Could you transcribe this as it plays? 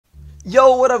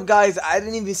Yo, what up guys? I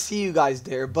didn't even see you guys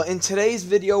there, but in today's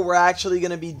video we're actually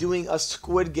going to be doing a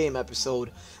Squid Game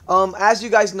episode. As you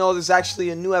guys know, there's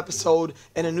actually a new episode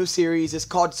in a new series. It's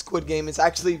called Squid Game. It's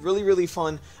actually really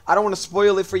fun. I don't want to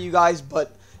spoil it for you guys,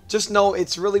 but just know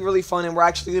it's really fun, and we're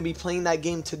actually going to be playing that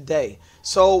game today.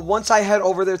 So once I head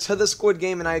over there to the Squid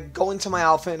Game and I go into my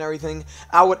outfit and everything,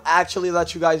 I would actually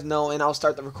let you guys know and I'll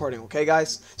start the recording, okay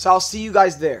guys? So I'll see you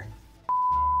guys there.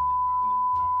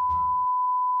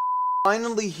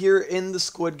 Finally here in the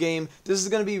Squid Game. This is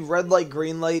going to be red light,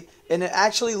 green light, and it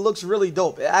actually looks really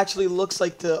dope. It actually looks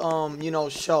like the,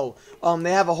 show.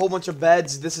 They have a whole bunch of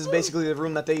beds. This is basically the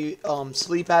room that they,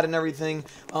 sleep at and everything.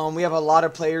 We have a lot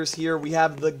of players here. We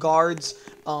have the guards.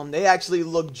 They actually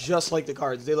look just like the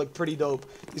guards. They look pretty dope.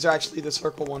 These are actually the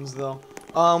circle ones, though.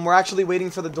 We're actually waiting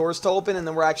for the doors to open, and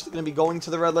then we're actually going to be going to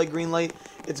the red light, green light.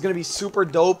 It's going to be super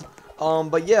dope.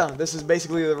 But yeah, this is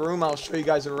basically the room. I'll show you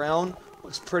guys around.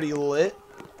 Looks pretty lit.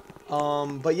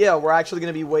 But yeah, we're actually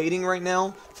going to be waiting right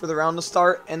now for the round to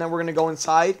start, and then we're going to go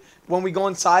inside. When we go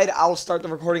inside, I'll start the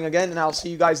recording again, and I'll see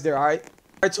you guys there, alright?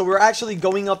 Alright, so we're actually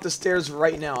going up the stairs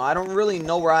right now. I don't really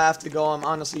know where I have to go. I'm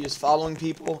honestly just following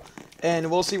people, and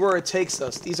we'll see where it takes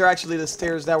us. These are actually the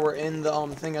stairs that were in the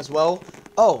thing as well.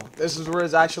 Oh, this is where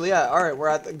it's actually at. Alright, we're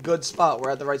at the good spot.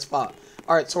 We're at the right spot.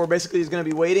 Alright, so we're basically just going to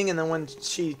be waiting, and then when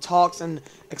she talks and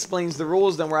explains the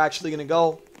rules, then we're actually going to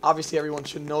go. Obviously, everyone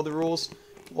should know the rules.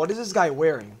 What is this guy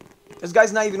wearing? This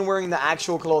guy's not even wearing the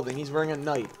actual clothing. He's wearing a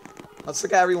night. Let's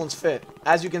look at everyone's fit.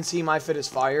 As you can see, my fit is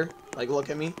fire. Like, look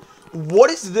at me.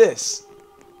 What is this?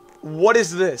 What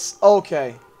is this?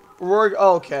 Okay.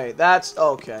 Okay. That's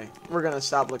okay. We're gonna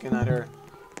stop looking at her.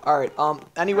 Alright,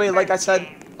 anyway, like I said...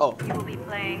 Oh. You will be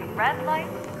playing red light,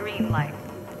 green light.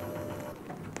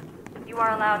 You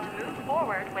are allowed to move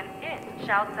forward when it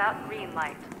shouts out green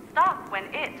light. Stop when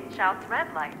it shouts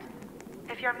red light.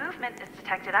 If your movement is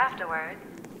detected afterwards,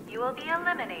 you will be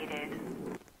eliminated.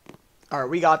 Alright,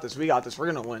 we got this. We got this. We're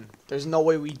gonna win. There's no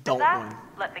way we don't win.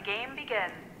 Let the game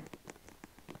begin.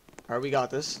 Alright, we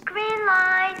got this. Green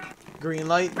light. Green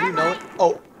light. You know it.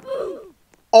 Oh.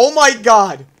 Oh my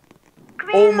god.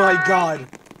 Oh my god.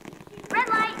 Red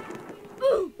light.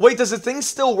 Wait, does the thing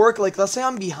still work? Like, let's say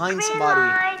I'm behind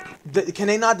somebody. Can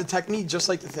they not detect me just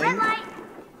like the thing? Red light.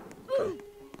 Okay.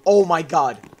 Oh my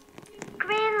god.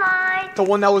 Green light. The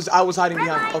one that I was hiding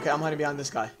behind. Okay, I'm hiding behind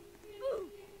this guy.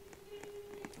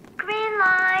 Green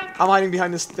light. I'm hiding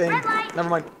behind this thing. Never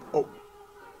mind. Oh.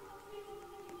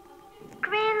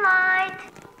 Green light.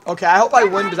 Okay, I hope I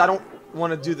win because I don't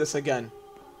want to do this again.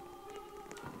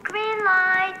 Green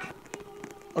light.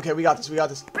 Okay, we got this. We got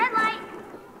this. Red light.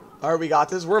 Alright, we got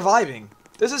this. We're vibing.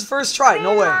 This is first try.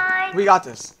 No way. We got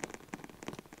this.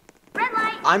 Red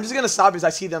light. I'm just gonna stop because I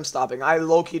see them stopping. I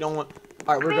low-key don't want...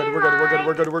 Alright, we're good. We're good. We're good.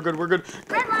 We're good. We're good. We're good.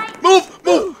 Red light. Move!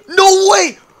 Move! No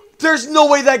way! There's no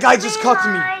way that guy just cucked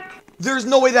me. There's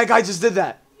no way that guy just did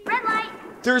that. Red light.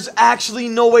 There's actually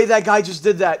no way that guy just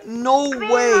did that. No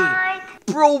way.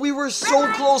 Bro, we were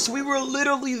so close. We were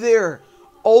literally there.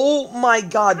 Oh my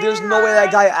god. There's no way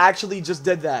that guy actually just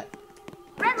did that.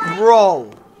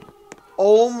 Bro.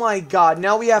 Oh my god.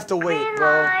 Now we have to wait,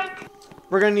 bro.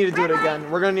 We're gonna need to do it again.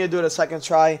 We're gonna need to do it a second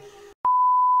try.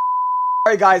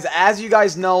 Alright guys, as you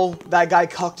guys know, that guy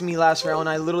cucked me last round.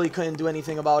 I literally couldn't do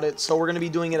anything about it. So we're going to be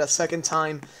doing it a second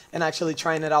time and actually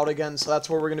trying it out again. So that's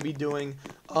what we're going to be doing.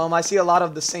 I see a lot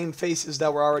of the same faces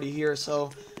that were already here. So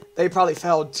they probably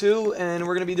failed too. And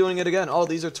we're going to be doing it again. Oh,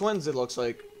 these are twins it looks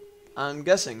like. I'm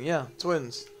guessing. Yeah,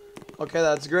 twins. Okay,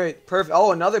 that's great. Perfect.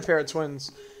 Oh, another pair of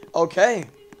twins. Okay.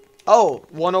 Oh,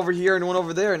 one over here and one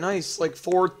over there. Nice. Like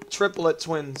 4 triplet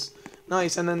twins.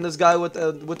 Nice. And then this guy with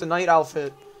the night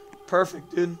outfit.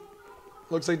 Perfect, dude.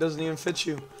 Looks like it doesn't even fit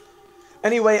you.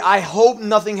 Anyway, I hope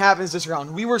nothing happens this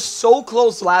round. We were so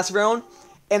close last round,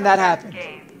 and that happened.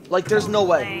 Like, there's no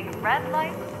way.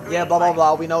 Yeah, blah, blah,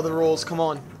 blah. We know the rules. Come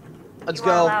on. Let's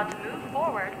go. Yeah.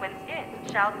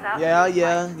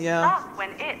 Stop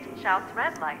when it shouts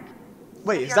red light.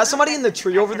 Wait, is that somebody in the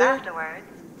tree over there?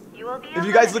 If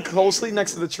you guys look closely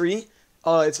next to the tree,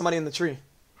 it's somebody in the tree.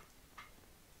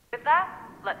 With that,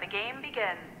 let the game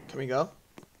begin. Can we go?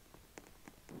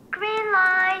 Green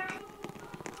light.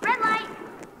 Red light.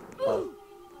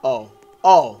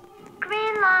 Oh.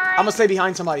 Green light. I'm gonna stay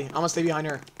behind somebody. I'm gonna stay behind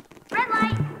her. Red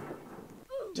light.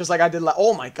 Just like I did last.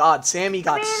 Oh my god, Sammy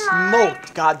got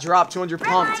smoked. Got dropped, 200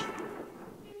 pumped.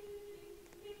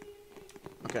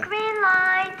 Okay. Green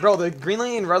light. Bro, the green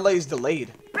light and red light is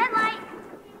delayed. Red light.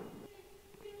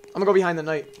 I'm gonna go behind the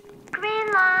knight.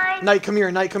 Green light. Knight, come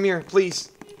here,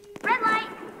 please. Red light.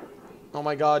 Oh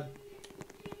my god.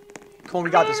 Come on, we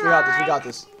got this. Red light. We got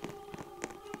this.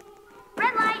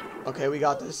 Red light. Okay, we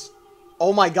got this.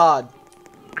 Oh my god.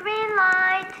 Green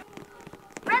light.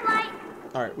 Red light.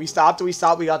 Alright, we stopped. We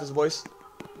stopped. We got this, boys.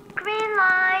 Green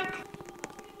light.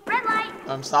 Red light.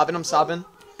 I'm stopping. I'm stopping.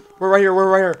 We're right here. We're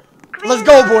right here. Green Let's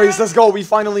go, light. boys. Let's go. We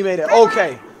finally made it. Red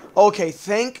Okay. Okay,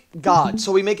 thank God.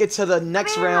 So we make it to the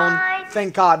next Green round. light.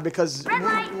 Thank God, because Red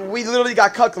light. we literally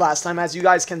got cucked last time, as you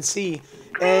guys can see.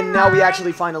 And now we light.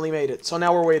 actually finally made it. So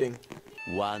now we're waiting.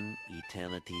 One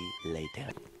eternity later.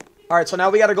 Alright, so now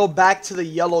we gotta go back to the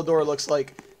yellow door, looks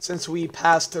like, since we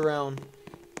passed around.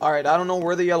 Alright, I don't know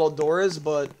where the yellow door is,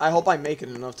 but I hope I make it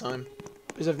in enough time.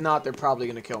 Because if not, they're probably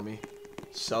gonna kill me.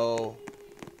 So,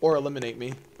 or eliminate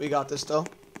me. We got this, though.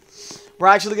 We're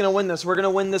actually gonna win this. We're gonna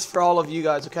win this for all of you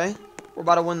guys, okay? We're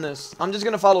about to win this. I'm just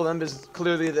gonna follow them, because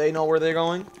clearly they know where they're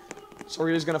going. So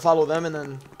we're just gonna follow them, and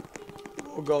then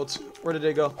we'll go to... Where did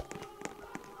they go?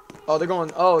 Oh, they're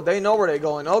going... Oh, they know where they're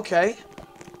going. Okay.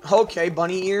 Okay,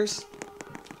 bunny ears.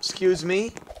 Excuse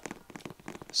me.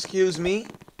 Excuse me.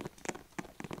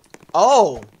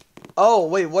 Oh. Oh,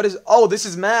 wait, what is... Oh, this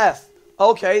is math.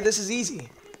 Okay, this is easy.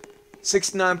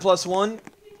 69 plus 1.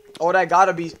 Oh, that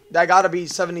gotta be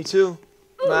 72.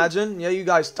 Imagine. Yeah, you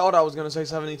guys thought I was gonna say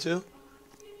 72.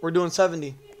 We're doing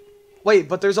 70. Wait,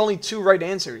 but there's only 2 right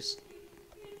answers.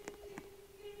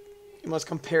 You must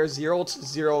compare 0 to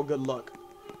 0. Good luck.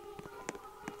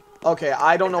 Okay,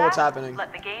 I don't know what's happening.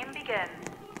 Let the game begin.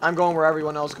 I'm going where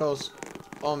everyone else goes.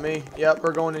 Oh, me. Yep,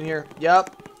 we're going in here.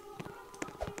 Yep.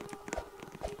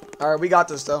 Alright, we got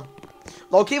this, though.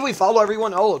 Low-key, if we follow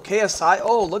everyone... Oh, KSI.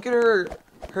 Oh, look at her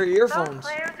earphones.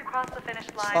 Those players who cross the finish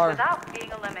line Sorry. without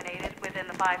being eliminated within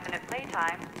the 5-minute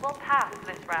playtime will pass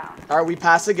this round. Alright, we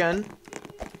pass again.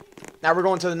 Now we're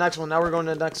going to the next one. Now we're going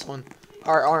to the next one.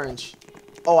 Alright, orange.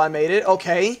 Oh, I made it.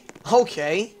 Okay.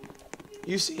 Okay.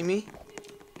 You see me.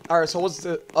 Alright, so what's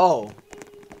the... Oh.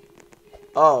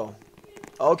 Oh.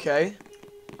 Okay.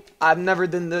 I've never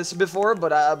done this before,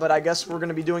 but I guess we're going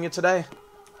to be doing it today.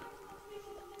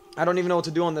 I don't even know what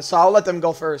to do on this, so I'll let them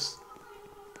go first.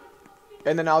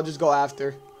 And then I'll just go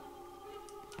after.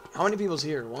 How many people's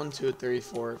here? 1, 2, 3,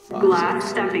 4, 5, Glass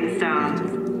 6, stepping stones.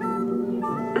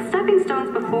 The stepping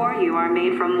stones before you are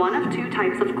made from one of 2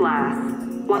 types of glass.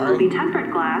 One will be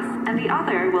tempered glass, and the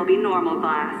other will be normal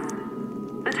glass.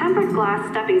 The tempered glass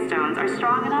stepping stones are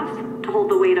strong enough to hold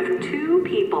the weight of 2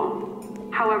 people.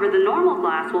 However, the normal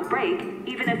glass will break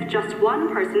even if just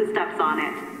one person steps on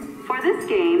it. For this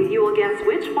game, you will guess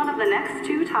which one of the next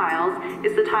 2 tiles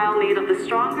is the tile made of the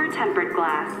stronger tempered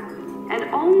glass, and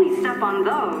only step on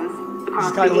those across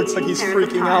This guy the looks like 18 he's pairs of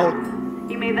freaking tiles.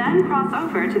 out. You may then cross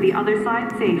over to the other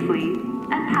side safely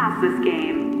and pass this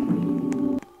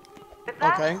game. With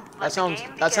that, Okay, let the game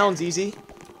that begin. sounds easy.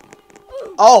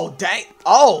 Oh, dang.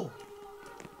 Oh.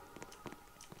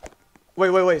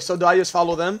 Wait. So do I just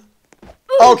follow them?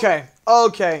 Okay.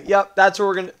 Okay. Yep, that's where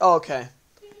we're gonna... Okay.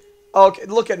 Okay,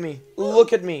 look at me.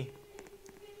 Look at me.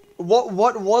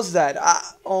 What was that?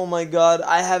 Oh my god,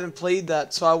 I haven't played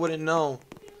that, so I wouldn't know.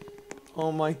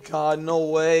 Oh my god, no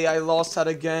way. I lost that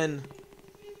again.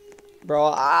 Bro,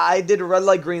 I did a red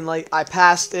light, green light. I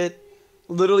passed it.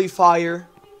 Literally fire.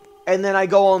 And then I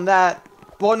go on that.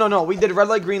 Well, no. We did red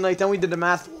light, green light. Then we did the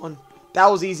math one. That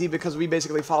was easy because we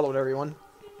basically followed everyone.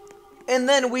 And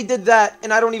then we did that,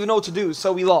 and I don't even know what to do,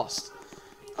 so we lost.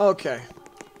 Okay.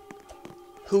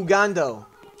 Hugando.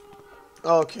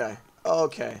 Okay.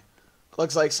 Okay.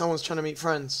 Looks like someone's trying to meet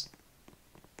friends.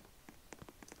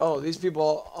 Oh, these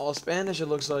people all Spanish, it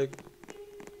looks like.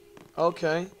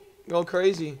 Okay. Go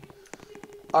crazy.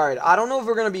 Alright, I don't know if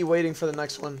we're going to be waiting for the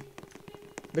next one.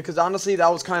 Because honestly, that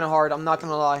was kind of hard. I'm not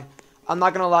going to lie. I'm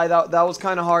not going to lie. That was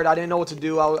kind of hard. I didn't know what to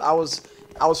do. I was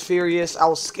furious. I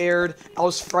was scared. I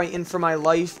was frightened for my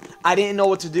life. I didn't know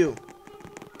what to do.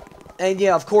 And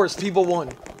yeah, of course, people won.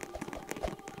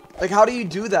 Like, how do you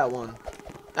do that one?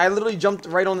 I literally jumped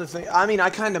right on the thing. I mean, I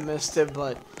kind of missed it,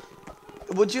 but...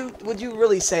 Would you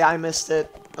really say I missed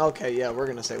it? Okay, yeah, we're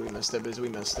going to say we missed it because we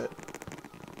missed it.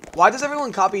 Why does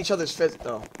everyone copy each other's fit,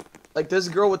 though? Like, this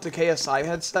girl with the KSI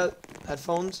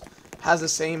headphones, has the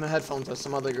same headphones as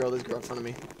some other girl, this girl in front of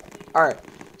me. Alright,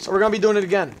 so we're going to be doing it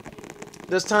again.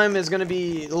 This time is going to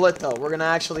be lit, though. We're going to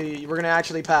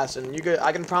actually pass, and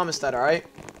I can promise that, alright?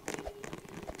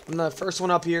 I'm the first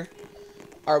one up here.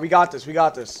 Alright, we got this, we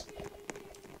got this.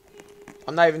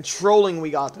 I'm not even trolling,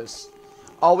 we got this.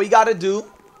 All we gotta do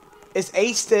is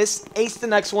ace this, ace the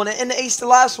next one, and ace the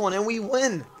last one, and we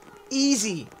win.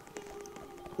 Easy.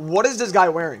 What is this guy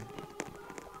wearing?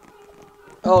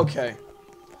 Okay.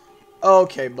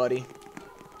 Okay, buddy.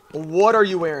 What are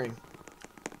you wearing?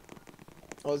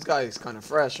 Oh, this guy is kind of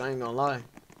fresh, I ain't gonna lie.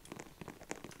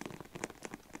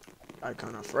 Guy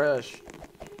kind of fresh.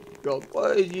 Go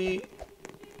crazy.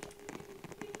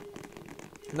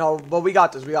 No, but we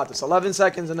got this. We got this. 11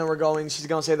 seconds and then we're going. She's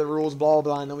going to say the rules, blah,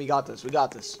 blah, and then we got this. We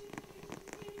got this.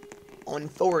 On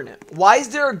Thornet. Why is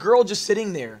there a girl just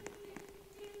sitting there?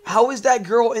 How is that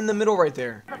girl in the middle right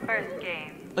there? The first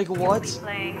game. Like what?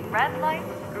 Playing red light,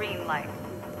 green light.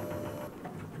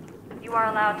 You are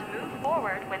allowed to move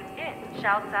forward when it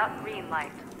shouts out green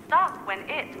light. Stop when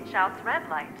it shouts red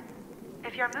light.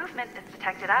 If your movement is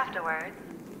detected afterwards,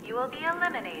 you will be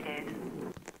eliminated.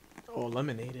 Oh,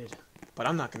 eliminated. But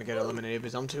I'm not going to get eliminated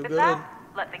because I'm too With good. that,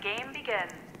 let the game begin.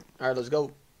 Alright, let's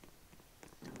go.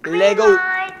 Green Lego.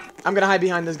 light. I'm going to hide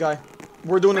behind this guy.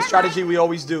 We're doing a strategy we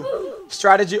always do.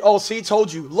 Strategy. Oh, see,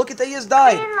 told you. Look at that, he just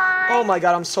died. Green light. Oh my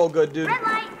god, I'm so good, dude. Red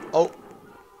light. Oh,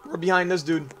 we're behind this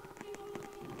dude.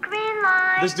 Green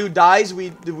light. This dude dies,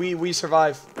 we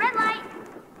survive. Red light.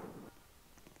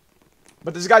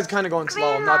 But this guy's kind of going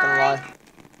slow, I'm not going to lie.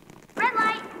 Red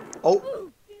light.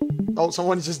 Oh. Oh,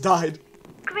 someone just died.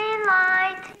 Green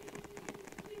light.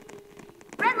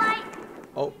 Red light.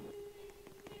 Oh.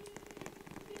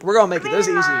 We're going to make it. This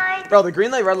is Green easy. light. Bro, the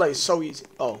green light, red light is so easy.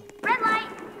 Oh. Red light.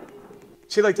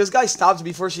 See, like, this guy stops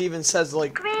before she even says,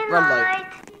 like, Green red light. light.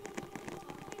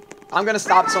 I'm going to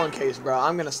stop so in case, bro.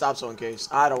 I'm going to stop so in case.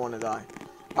 I don't want to die.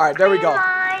 Alright, there we Green go.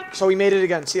 light. So we made it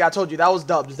again. See, I told you. That was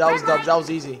dubs. That was Red dubs. light. That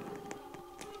was easy.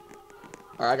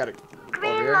 Alright, I got it over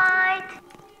Green here. light.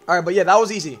 Alright, but yeah, that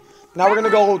was easy. Now we're going to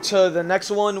go to the next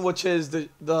one, which is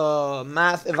the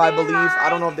math, if I believe. I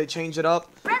don't know if they change it up.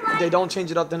 If they don't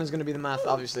change it up, then it's going to be the math,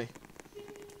 obviously.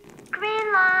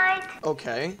 Green light.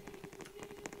 Okay.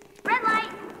 Red light.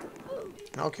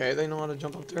 Okay, they know how to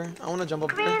jump up there. I want to jump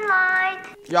up there. Green light.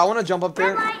 Yeah, I want to jump up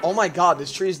there. Red light. Oh my god,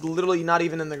 this tree is literally not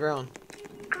even in the ground.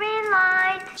 Green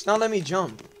light. It's not letting me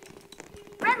jump.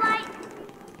 Red light.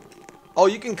 Oh,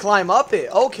 you can climb up it.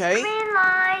 Okay. Green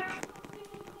light.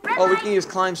 Red Oh, we light. can just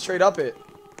climb straight up it.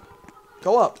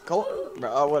 Go up. Go up.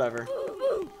 Bro, oh, whatever.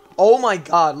 Oh my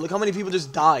god, look how many people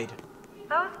just died.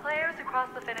 Those players who cross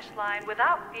the finish line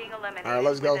without being eliminated Alright,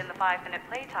 let's go. within the 5-minute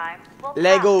playtime will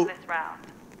Lego. pass this round.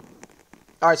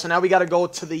 Alright, so now we got to go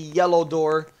to the yellow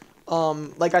door.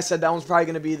 Like I said, that one's probably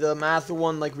going to be the math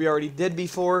one like we already did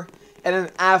before. And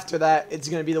then after that, it's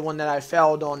going to be the one that I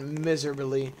failed on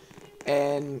miserably.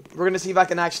 And we're going to see if I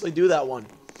can actually do that one.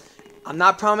 I'm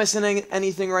not promising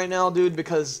anything right now, dude,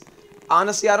 because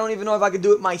honestly, I don't even know if I could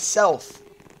do it myself.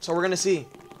 So we're going to see.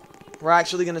 We're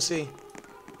actually going to see.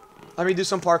 Let me do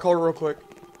some parkour real quick.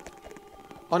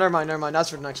 Oh, never mind, never mind. That's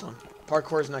for the next one.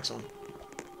 Parkour is the next one.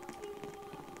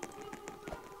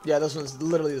 Yeah, this one's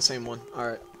literally the same one.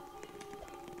 Alright.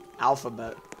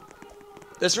 Alphabet.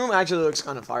 This room actually looks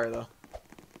kind of fire, though.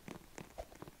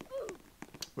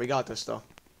 We got this, though.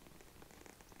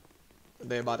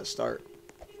 They about to start.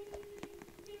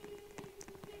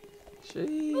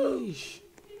 Sheesh.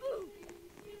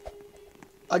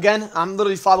 Again, I'm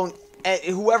literally following.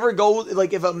 Whoever goes,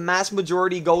 like, if a mass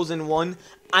majority goes in one,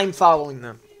 I'm following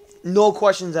them. No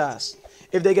questions asked.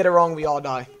 If they get it wrong, we all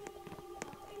die.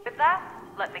 With that,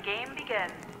 let the game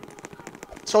begin.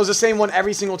 So it's the same one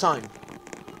every single time.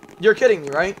 You're kidding me,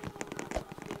 right?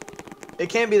 It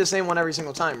can't be the same one every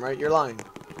single time, right? You're lying.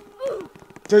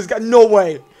 There's got no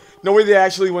way. No way they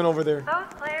actually went over there.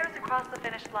 Those players who cross the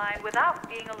finish line without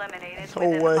being eliminated No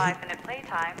within way. the 5-minute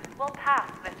playtime will pass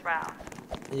this round.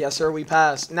 Yes, sir, we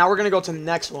passed. Now we're going to go to the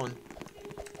next one.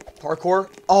 Parkour.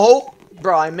 Oh,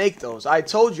 bro, I make those. I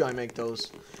told you I make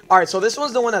those. Alright, so this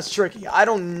one's the one that's tricky. I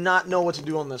do not know what to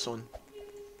do on this one.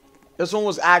 This one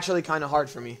was actually kind of hard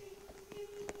for me.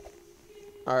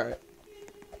 Alright.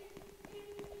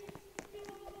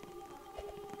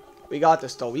 We got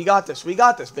this, though. We got this. We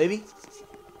got this, baby.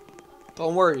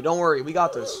 Don't worry. Don't worry. We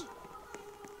got this.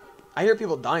 I hear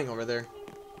people dying over there.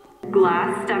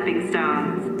 Glass stepping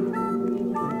stones.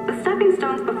 The stepping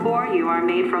stones before you are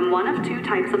made from one of two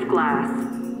types of glass.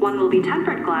 One will be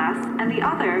tempered glass, and the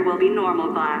other will be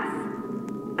normal glass.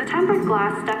 The tempered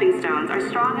glass stepping stones are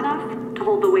strong enough to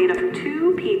hold the weight of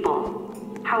 2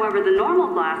 people. However, the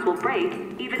normal glass will break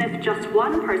even if just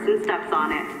one person steps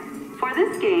on it. For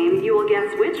this game, you will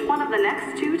guess which one of the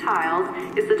next 2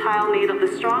 tiles is the tile made of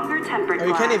the stronger tempered glass.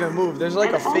 Oh, you can't even move. There's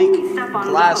like a And fake only step on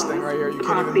glass those thing right here. You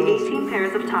across can't even the move. 18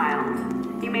 pairs of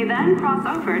tiles. You may then cross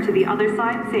over to the other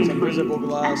side safely invisible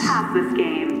glass. and pass this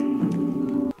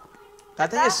game.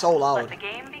 That thing is so Let loud. the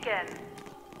game begin.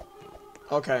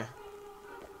 Okay.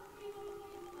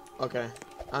 Okay.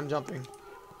 I'm jumping.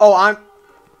 Oh, I'm...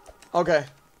 Okay.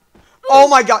 Oh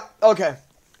my god. Okay.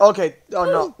 Okay. Oh,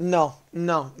 no. No.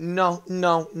 No. No.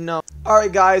 No. No.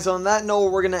 Alright guys, on that note,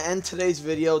 we're going to end today's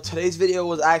video. Today's video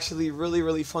was actually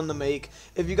really fun to make.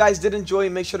 If you guys did enjoy,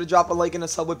 make sure to drop a like and a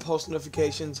sub with post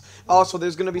notifications. Also,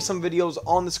 there's going to be some videos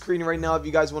on the screen right now if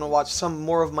you guys want to watch some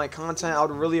more of my content. I would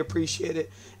really appreciate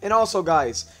it. And also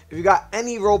guys, if you got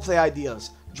any roleplay ideas,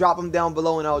 drop them down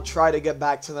below and I'll try to get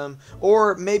back to them.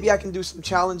 Or maybe I can do some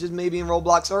challenges maybe in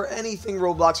Roblox or anything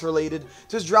Roblox related.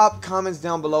 Just drop comments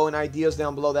down below and ideas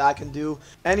down below that I can do.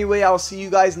 Anyway, I'll see you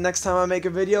guys next time I make a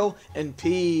video, and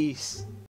peace.